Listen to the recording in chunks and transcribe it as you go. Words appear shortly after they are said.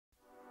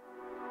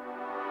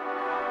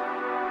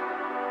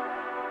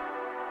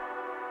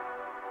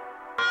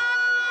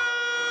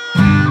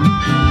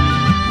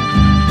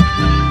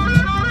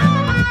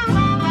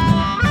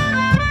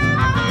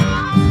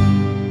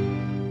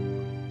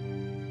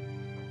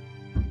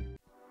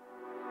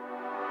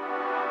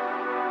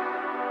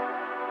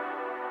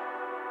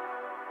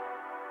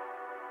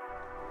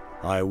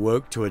I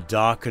awoke to a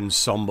dark and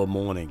somber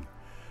morning.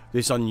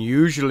 This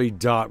unusually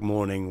dark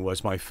morning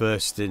was my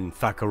first in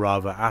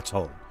Fakarava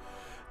Atoll.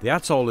 The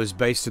atoll is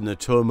based in the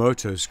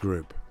Tuamotus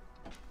group.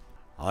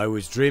 I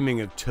was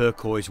dreaming of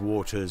turquoise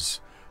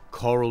waters,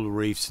 coral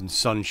reefs and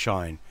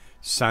sunshine,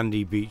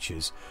 sandy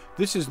beaches.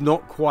 This is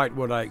not quite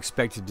what I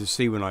expected to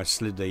see when I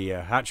slid the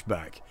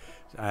hatchback,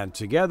 and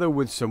together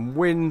with some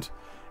wind,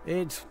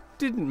 it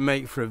didn't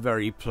make for a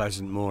very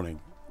pleasant morning.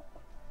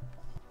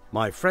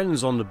 My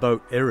friends on the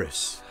boat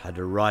Hdr-as had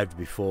arrived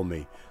before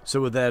me,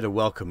 so were there to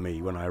welcome me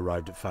when I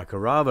arrived at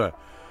Fakarava.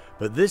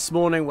 But this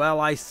morning, well,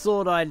 I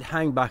thought I'd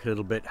hang back a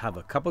little bit, have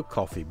a cup of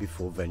coffee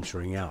before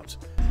venturing out.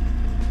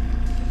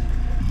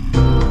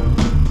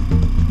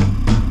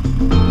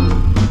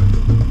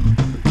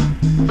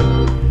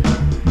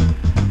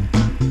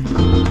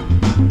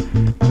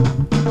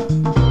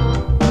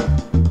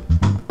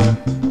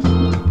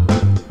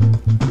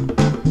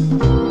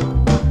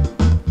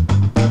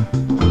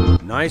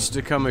 Nice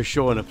to come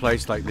ashore in a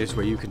place like this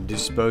where you can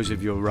dispose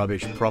of your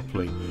rubbish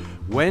properly.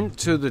 Went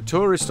to the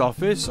tourist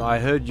office. I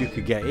heard you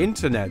could get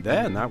internet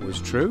there, and that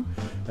was true.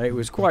 It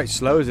was quite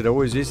slow, as it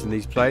always is in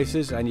these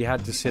places, and you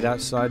had to sit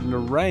outside in the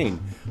rain.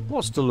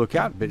 Lots to look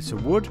at, bits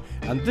of wood,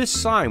 and this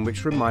sign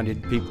which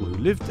reminded people who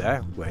lived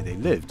there where they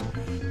lived.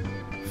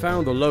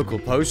 Found the local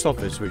post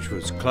office, which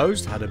was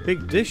closed, had a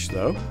big dish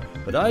though,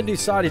 but I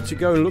decided to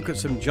go and look at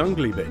some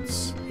jungly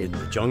bits in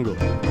the jungle.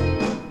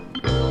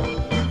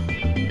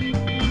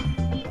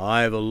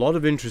 I have a lot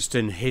of interest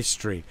in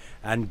history,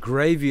 and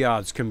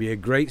graveyards can be a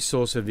great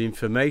source of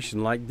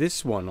information like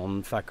this one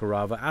on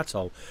Fakarava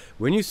Atoll.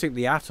 When you think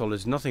the atoll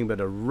is nothing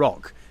but a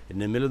rock in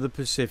the middle of the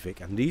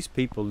Pacific, and these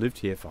people lived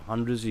here for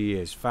hundreds of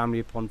years, family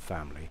upon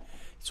family,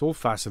 it's all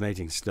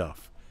fascinating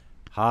stuff.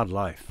 Hard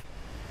life.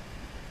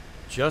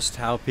 Just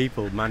how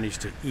people manage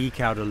to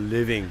eke out a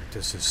living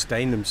to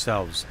sustain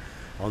themselves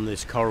on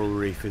this coral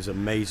reef is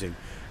amazing.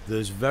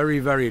 There's very,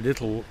 very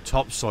little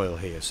topsoil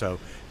here, so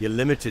you're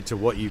limited to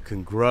what you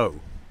can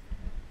grow.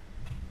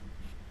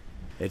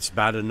 It's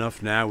bad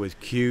enough now with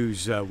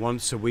queues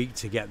once a week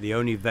to get the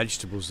only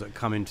vegetables that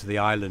come into the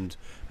island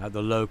at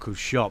the local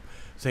shop.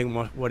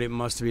 Think what it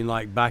must have been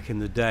like back in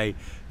the day.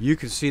 You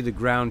can see the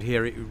ground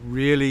here. It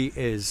really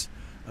is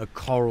a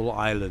coral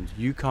island.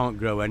 You can't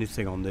grow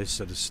anything on this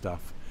sort of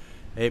stuff.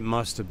 It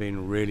must have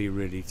been really,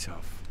 really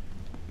tough.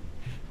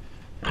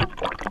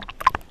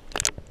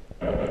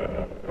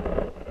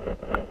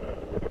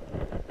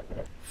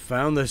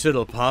 Found this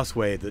little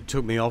pathway that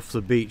took me off the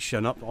beach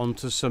and up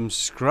onto some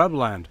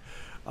scrubland.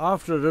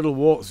 After a little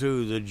walk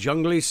through the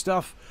jungly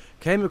stuff,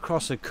 came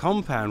across a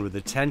compound with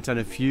a tent and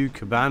a few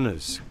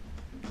cabanas.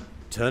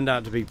 Turned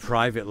out to be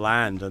private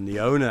land, and the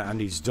owner and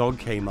his dog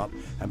came up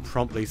and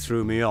promptly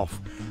threw me off.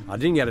 I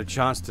didn't get a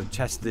chance to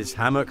test this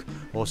hammock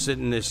or sit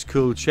in this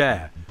cool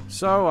chair,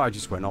 so I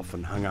just went off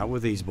and hung out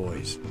with these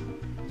boys.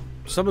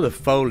 Some of the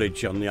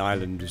foliage on the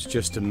island is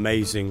just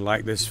amazing,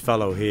 like this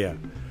fellow here.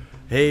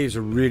 Here's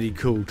a really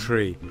cool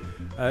tree.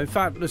 In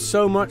fact, there's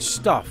so much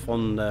stuff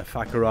on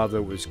Fakarava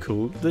that was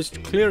cool. This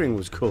clearing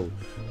was cool.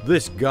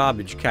 This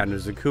garbage can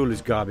is the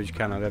coolest garbage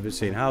can I've ever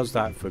seen. How's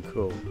that for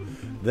cool?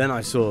 Then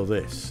I saw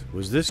this.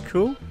 Was this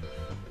cool?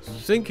 I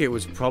think it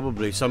was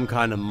probably some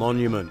kind of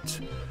monument.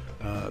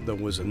 There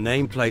was a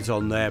nameplate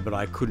on there, but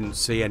I couldn't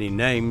see any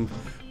name.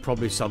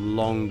 Probably some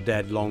long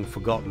dead, long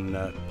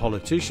forgotten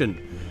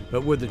politician.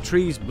 But with the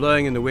trees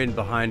blowing in the wind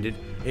behind it,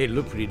 it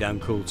looked pretty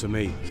damn cool to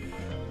me.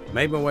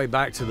 Made my way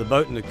back to the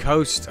boat and the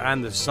coast,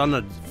 and the sun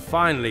had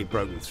finally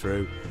broken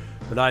through,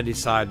 but I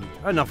decided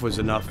enough was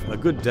enough. A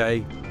good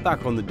day,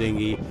 back on the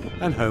dinghy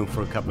and home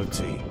for a cup of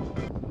tea.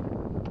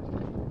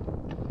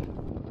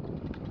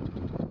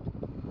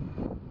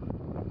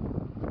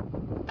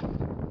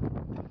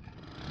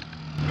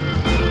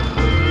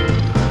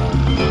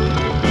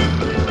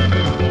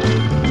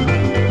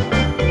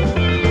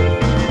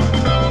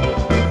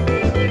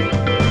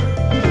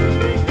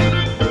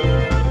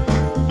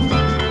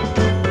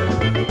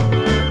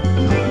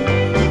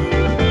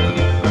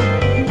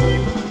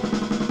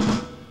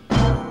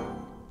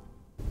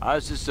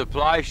 That's the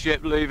supply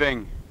ship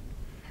leaving.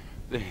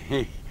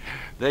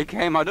 They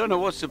came, I don't know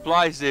what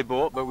supplies they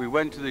bought, but we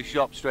went to the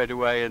shop straight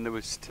away and there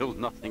was still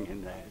nothing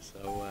in there,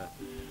 so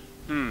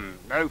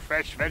no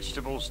fresh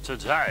vegetables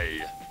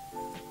today.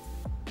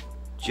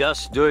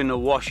 Just doing the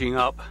washing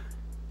up.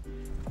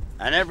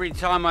 And every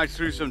time I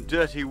threw some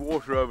dirty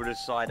water over the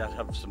side, I'd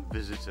have some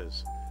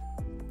visitors.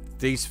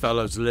 These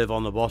fellows live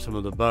on the bottom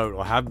of the boat,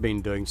 or have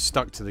been doing,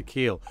 stuck to the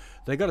keel.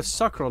 They got a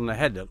sucker on the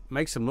head that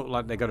makes them look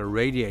like they got a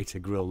radiator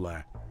grill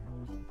there.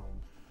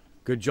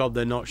 Good job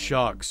they're not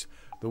sharks.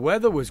 The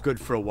weather was good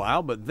for a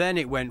while, but then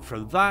it went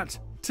from that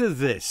to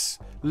this,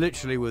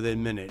 literally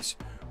within minutes.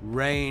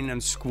 Rain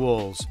and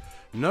squalls.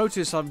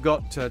 Notice I've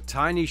got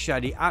Tiny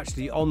Shaddy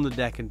actually on the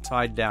deck and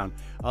tied down,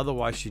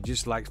 otherwise she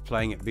just likes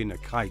playing at being a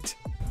kite.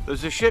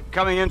 There's a ship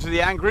coming into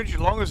the anchorage.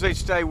 As long as they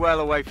stay well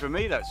away from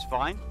me, that's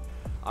fine.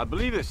 I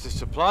believe it's the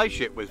supply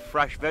ship with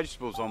fresh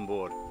vegetables on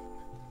board.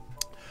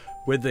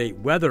 With the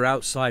weather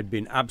outside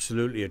being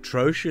absolutely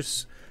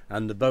atrocious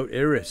and the boat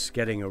Iris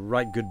getting a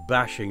right good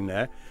bashing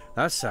there.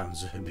 That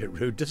sounds a bit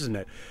rude, doesn't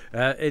it?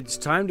 It's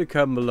time to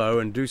come below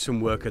and do some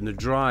work in the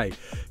dry.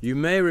 You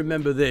may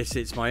remember this.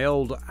 It's my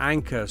old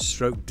anchor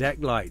stroke deck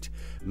light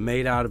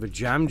made out of a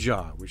jam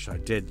jar, which I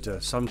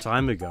did some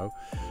time ago.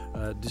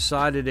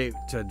 Decided it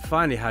had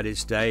finally had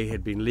its day,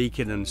 had been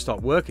leaking and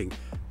stopped working.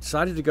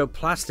 Decided to go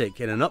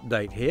plastic in an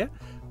update here.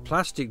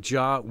 Plastic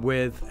jar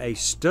with a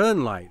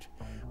stern light,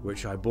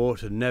 which I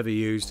bought and never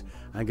used.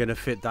 I'm going to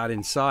fit that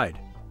inside.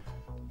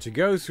 To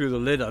go through the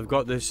lid, I've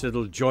got this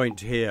little joint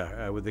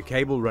here with the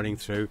cable running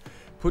through.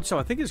 Put some,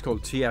 I think it's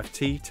called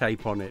TFT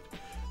tape on it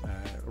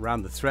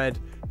around the thread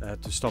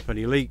to stop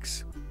any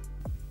leaks.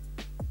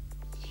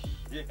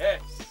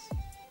 Yes!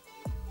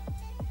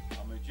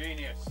 I'm a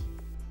genius.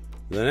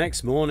 The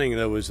next morning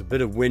there was a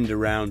bit of wind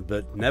around,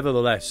 but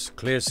nevertheless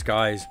clear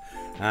skies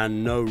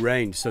and no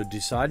rain, so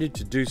decided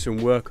to do some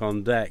work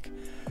on deck.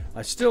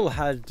 I still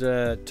had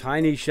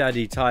tiny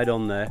Shaddy tied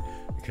on there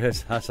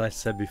because, as I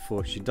said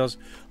before, she does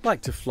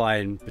like to fly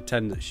and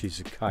pretend that she's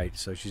a kite,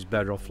 so she's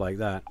better off like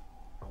that.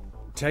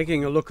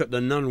 Taking a look at the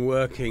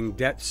non-working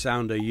depth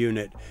sounder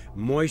unit,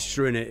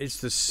 moisture in it.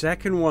 It's the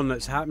second one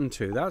that's happened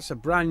to. That's a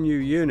brand new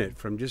unit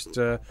from just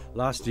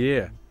last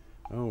year.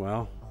 Oh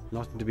well,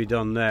 nothing to be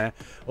done there.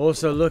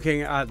 Also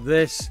looking at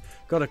this,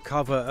 got a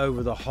cover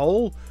over the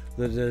hole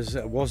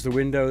that was the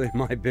window in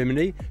my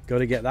bimini. Got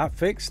to get that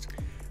fixed.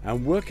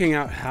 And working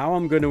out how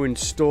I'm going to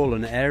install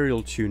an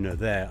aerial tuner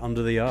there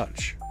under the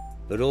arch.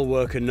 But all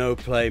work and no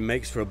play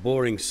makes for a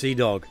boring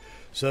Seadog,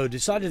 so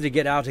decided to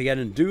get out again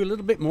and do a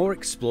little bit more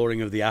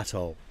exploring of the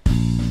atoll.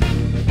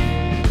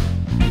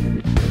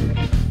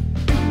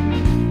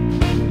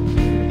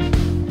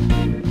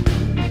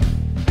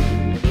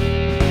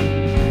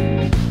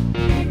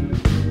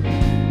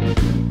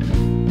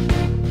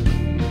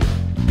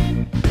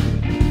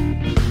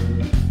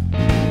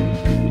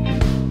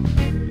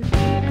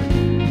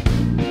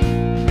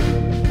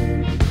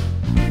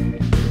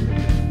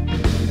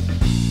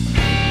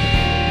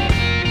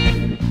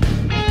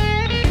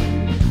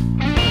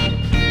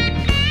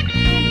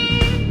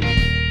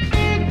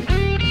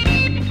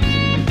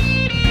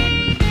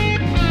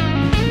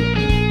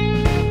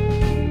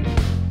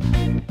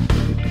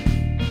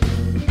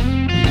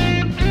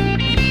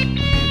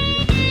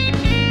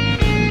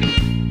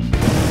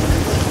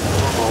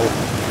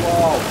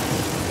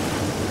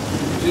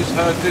 Just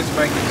heard this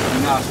making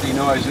some nasty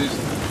noises.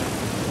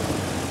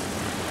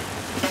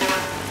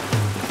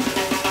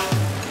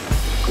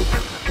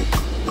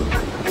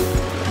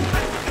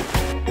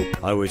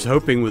 I was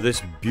hoping with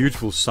this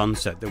beautiful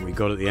sunset that we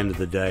got at the end of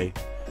the day,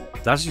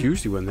 that's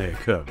usually when they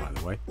occur, by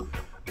the way,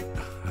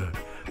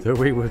 that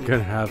we were going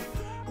to have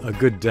a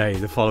good day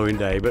the following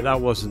day, but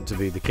that wasn't to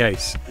be the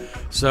case.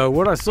 So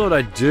what I thought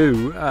I'd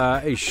do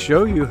is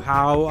show you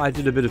how I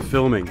did a bit of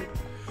filming.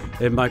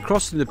 In my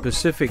Crossing the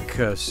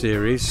Pacific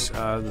series,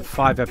 the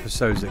 5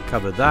 episodes that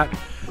covered that,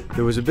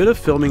 there was a bit of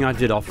filming I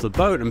did off the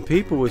boat, and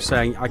people were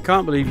saying, I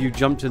can't believe you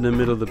jumped in the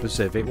middle of the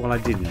Pacific. Well, I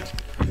didn't.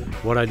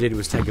 What I did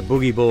was take a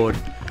boogie board,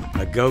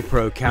 a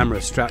GoPro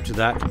camera strapped to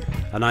that,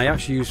 and I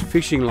actually used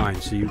fishing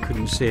lines so you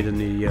couldn't see it in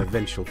the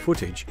eventual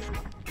footage.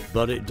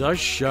 But it does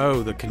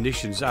show the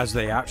conditions as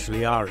they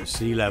actually are at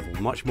sea level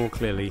much more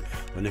clearly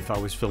than if I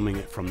was filming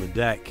it from the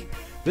deck.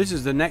 This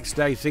is the next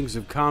day. Things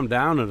have calmed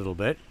down a little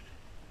bit.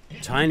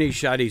 Tiny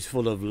Shaddy's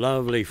full of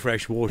lovely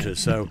fresh water,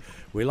 so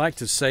we like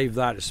to save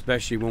that,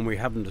 especially when we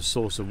haven't a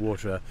source of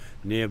water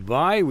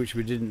nearby, which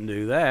we didn't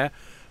do there.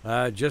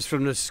 Just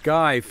from the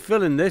sky,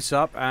 filling this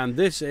up, and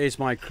this is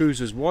my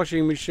cruiser's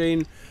washing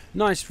machine.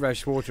 Nice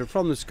fresh water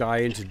from the sky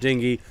into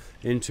dinghy,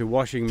 into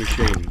washing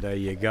machine. There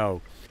you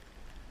go.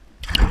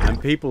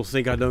 And people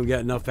think I don't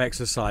get enough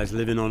exercise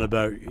living on a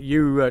boat.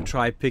 You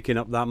try picking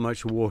up that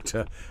much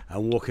water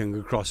and walking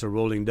across a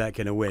rolling deck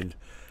in a wind.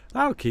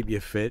 That'll keep you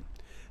fit.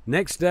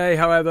 Next day,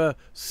 however,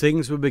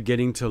 things were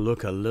beginning to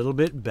look a little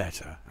bit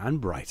better and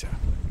brighter.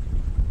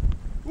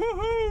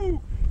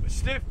 Woohoo! A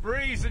stiff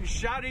breeze and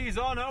Shaddy's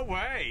on her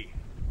way.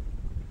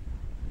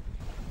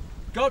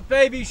 Got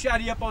baby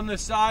Shaddy up on the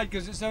side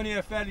because it's only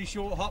a fairly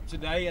short hop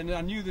today, and I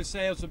knew the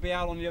sails would be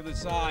out on the other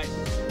side.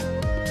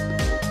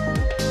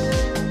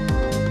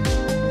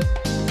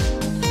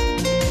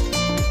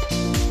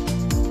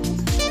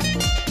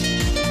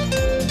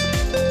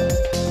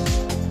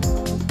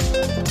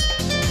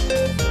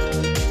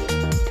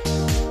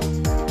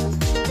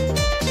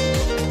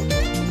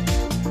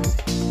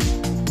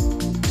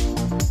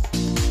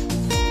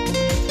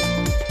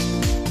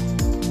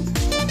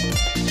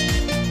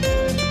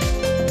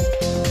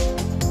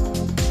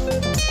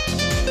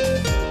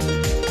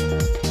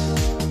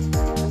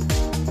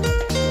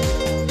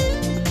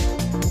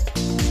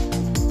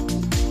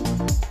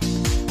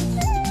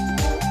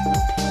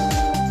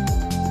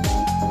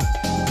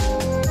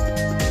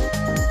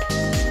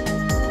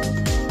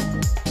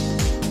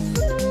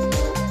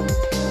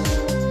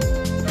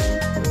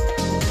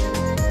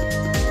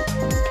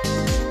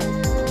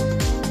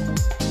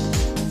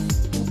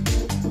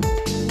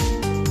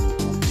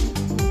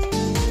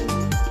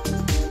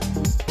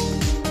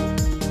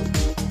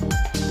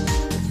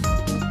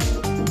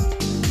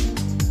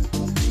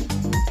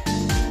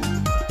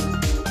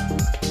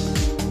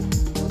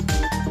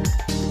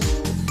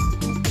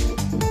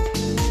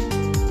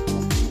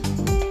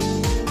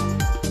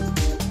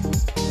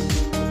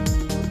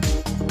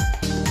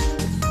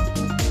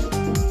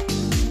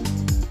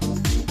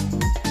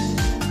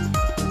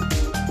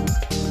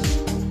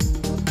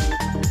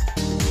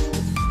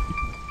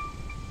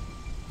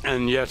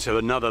 yet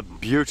another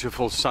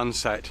beautiful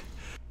sunset.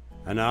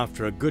 And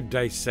after a good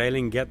day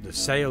sailing, get the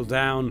sail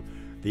down,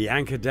 the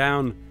anchor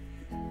down,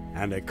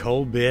 and a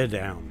cold beer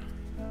down.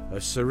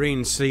 A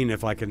serene scene,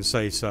 if I can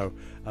say so.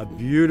 A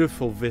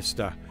beautiful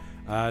vista.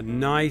 A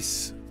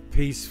nice,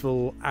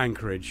 peaceful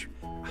anchorage.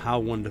 How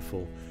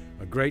wonderful.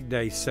 A great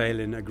day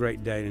sailing, a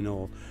great day in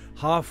all.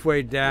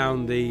 Halfway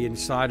down the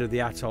inside of the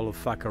atoll of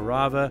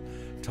Fakarava.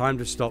 Time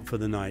to stop for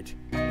the night.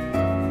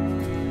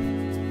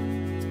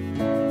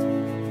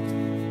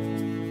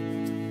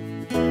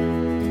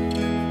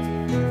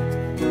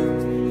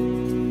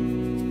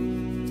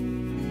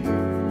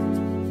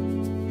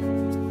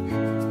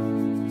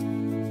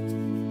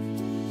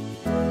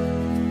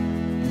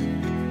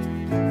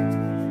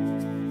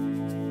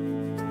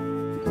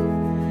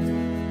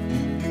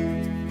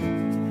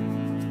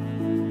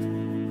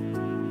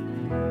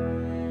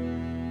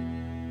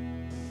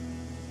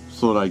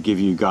 Thought I'd give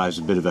you guys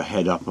a bit of a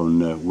head up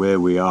on where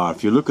we are.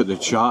 If you look at the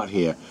chart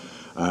here,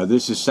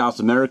 this is South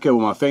America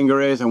where my finger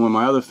is, and where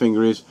my other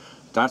finger is,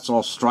 that's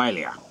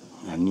Australia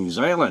and New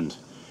Zealand.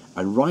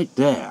 And right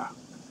there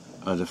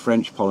are the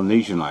French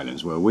Polynesian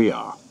islands where we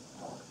are.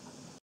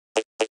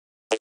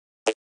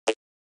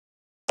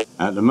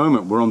 At the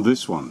moment we're on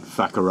this one,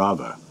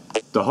 Fakarava.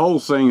 The whole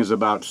thing is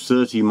about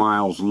 30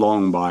 miles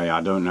long by,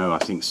 I don't know, I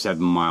think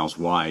 7 miles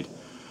wide.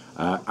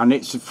 And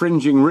it's a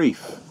fringing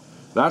reef.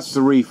 That's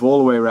the reef all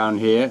the way around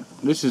here.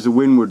 This is the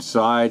windward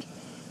side,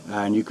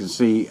 and you can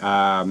see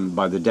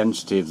by the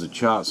density of the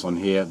charts on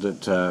here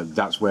that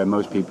that's where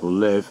most people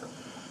live.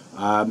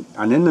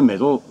 And in the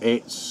middle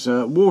it's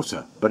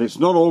water, but it's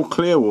not all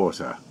clear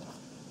water.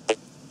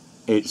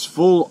 It's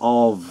full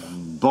of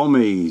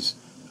bommies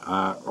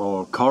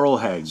or coral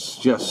heads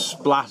just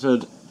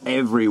splattered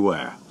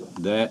everywhere.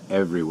 They're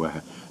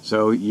everywhere.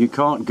 So you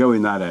can't go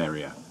in that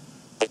area.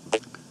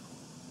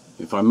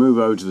 If I move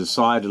over to the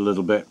side a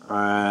little bit,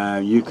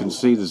 you can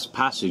see this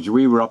passage.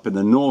 We were up in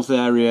the north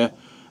area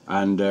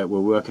and we're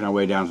working our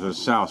way down to the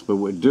south, but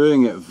we're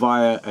doing it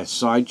via a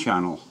side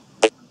channel.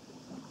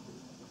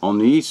 On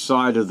the east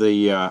side of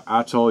the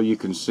atoll, you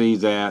can see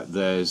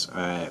there's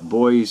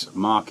buoys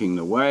marking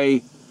the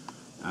way,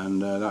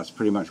 and that's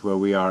pretty much where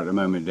we are at the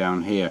moment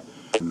down here.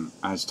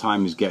 As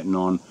time is getting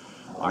on,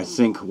 I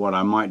think what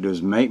I might do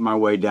is make my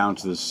way down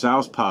to the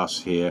south pass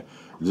here.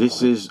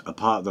 This is a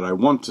part that I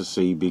want to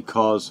see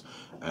because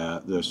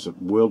there's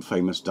world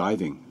famous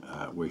diving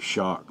with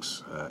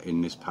sharks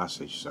in this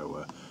passage,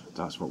 so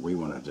that's what we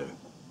want to do.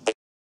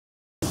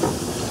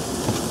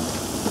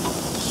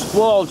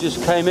 Squall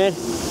just came in.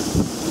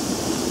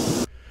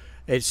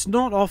 It's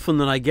not often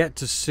that I get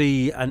to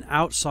see an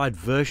outside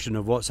version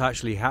of what's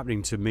actually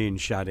happening to me and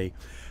Shaddy.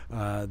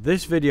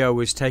 This video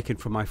was taken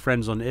from my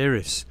friends on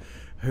Hdr-as,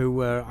 who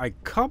were a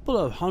couple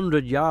of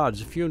hundred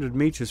yards, a few hundred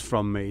meters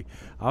from me.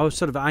 I was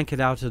sort of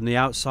anchored out in the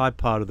outside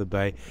part of the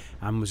bay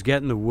and was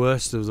getting the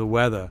worst of the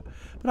weather.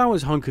 But I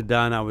was hunkered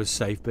down, I was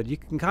safe, but you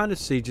can kind of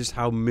see just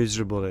how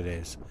miserable it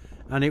is.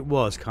 And it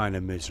was kind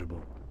of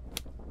miserable.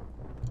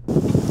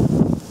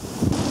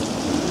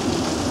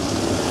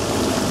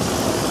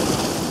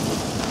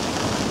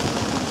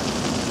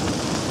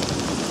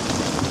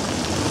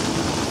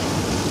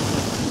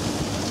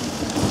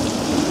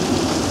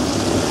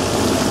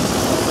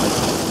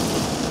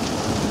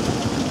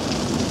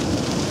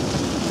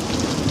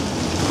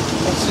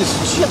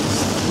 It's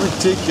just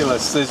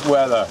ridiculous, this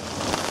weather.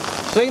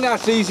 I think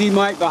that's Easy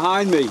Mike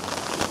behind me.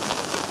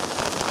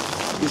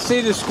 You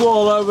see the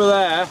squall over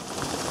there?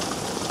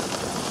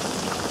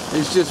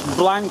 It's just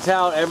blanked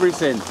out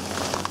everything.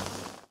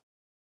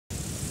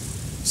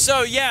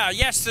 So yeah,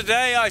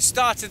 yesterday I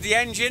started the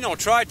engine, or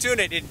tried to, and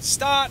it didn't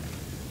start.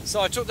 So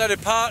I took that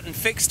apart and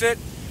fixed it,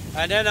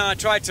 and then I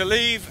tried to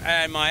leave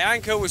and my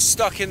anchor was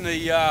stuck in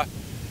the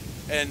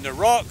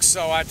rocks,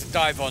 so I had to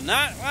dive on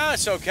that. Well,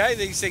 it's okay,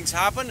 these things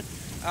happen.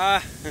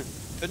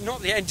 But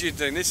not the engine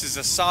thing. This is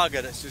a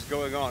saga that's just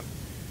going on.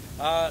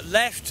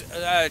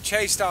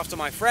 Chased after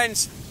my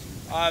friends.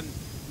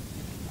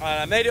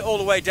 I made it all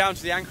the way down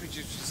to the anchorage,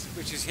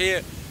 which is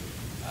here.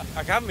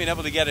 I haven't been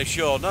able to get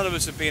ashore. None of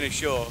us have been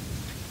ashore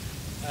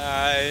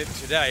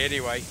today,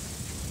 anyway.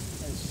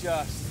 It's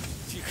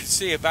just, you can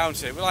see a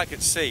bouncer. Well, I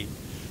could see.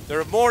 There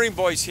are mooring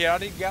buoys here. I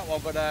didn't get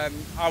one, but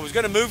I was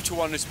going to move to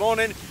one this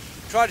morning.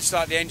 Tried to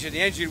start the engine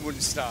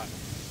wouldn't start.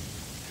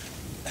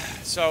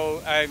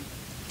 So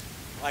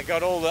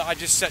I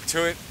just set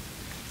to it.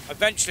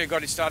 Eventually I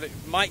got it started.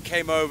 Mike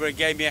came over and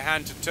gave me a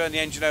hand to turn the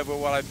engine over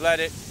while I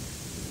bled it.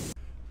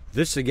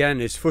 This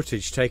again is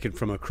footage taken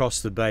from across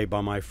the bay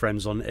by my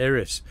friends on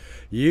Hdr-as.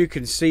 You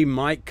can see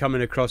Mike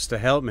coming across to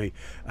help me.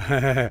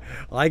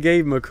 I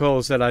gave him a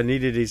call, said I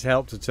needed his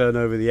help to turn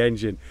over the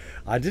engine.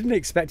 I didn't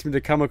expect him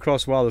to come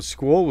across while the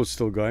squall was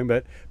still going,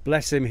 but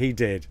bless him, he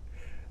did.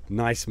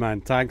 Nice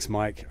man. Thanks,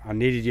 Mike. I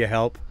needed your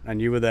help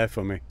and you were there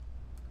for me.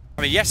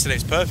 I mean,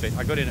 yesterday's perfect.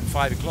 I got in at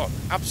 5 o'clock.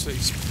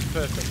 Absolutely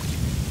perfect.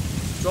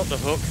 Dropped the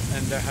hook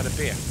and had a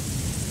beer.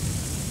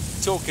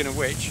 Talking of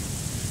which,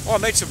 I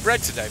made some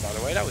bread today, by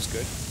the way. That was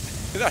good.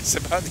 That's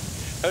about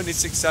the only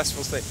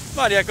successful thing.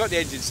 Mind you, I got the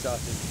engine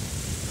started.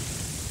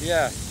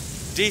 Yeah.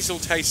 diesel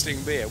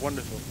tasting beer.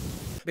 Wonderful.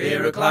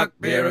 Beer o'clock,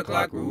 ooh, beer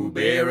o'clock,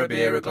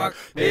 beer o'clock,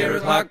 ooh, beer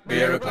o'clock,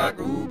 beer o'clock,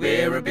 ooh,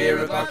 beer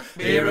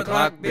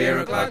o'clock, beer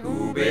o'clock,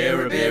 ooh,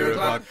 beer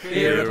o'clock,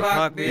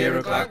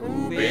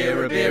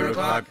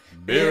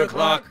 beer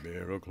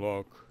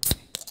o'clock.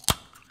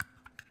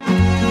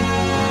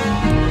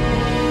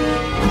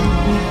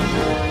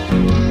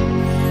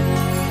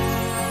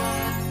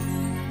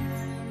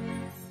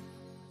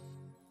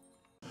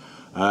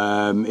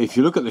 If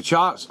you look at the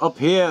charts up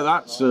here,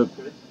 that's oh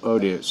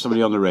dear,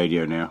 somebody on the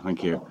radio now.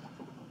 Thank you.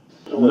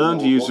 Learn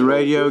to use the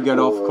radio, get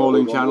off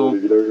calling channel.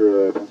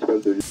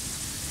 The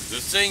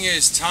thing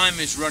is, time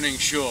is running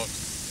short.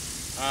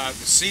 The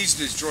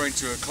season is drawing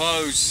to a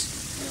close.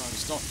 No,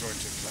 it's not drawing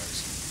to a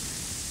close.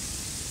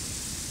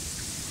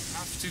 I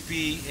have to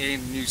be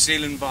in New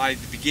Zealand by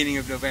the beginning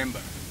of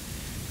November.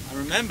 And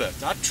remember,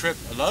 that trip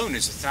alone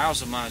is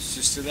 1,000 miles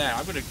just to there.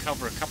 I'm going to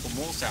cover a couple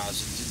more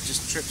thousand in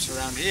just trips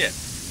around here.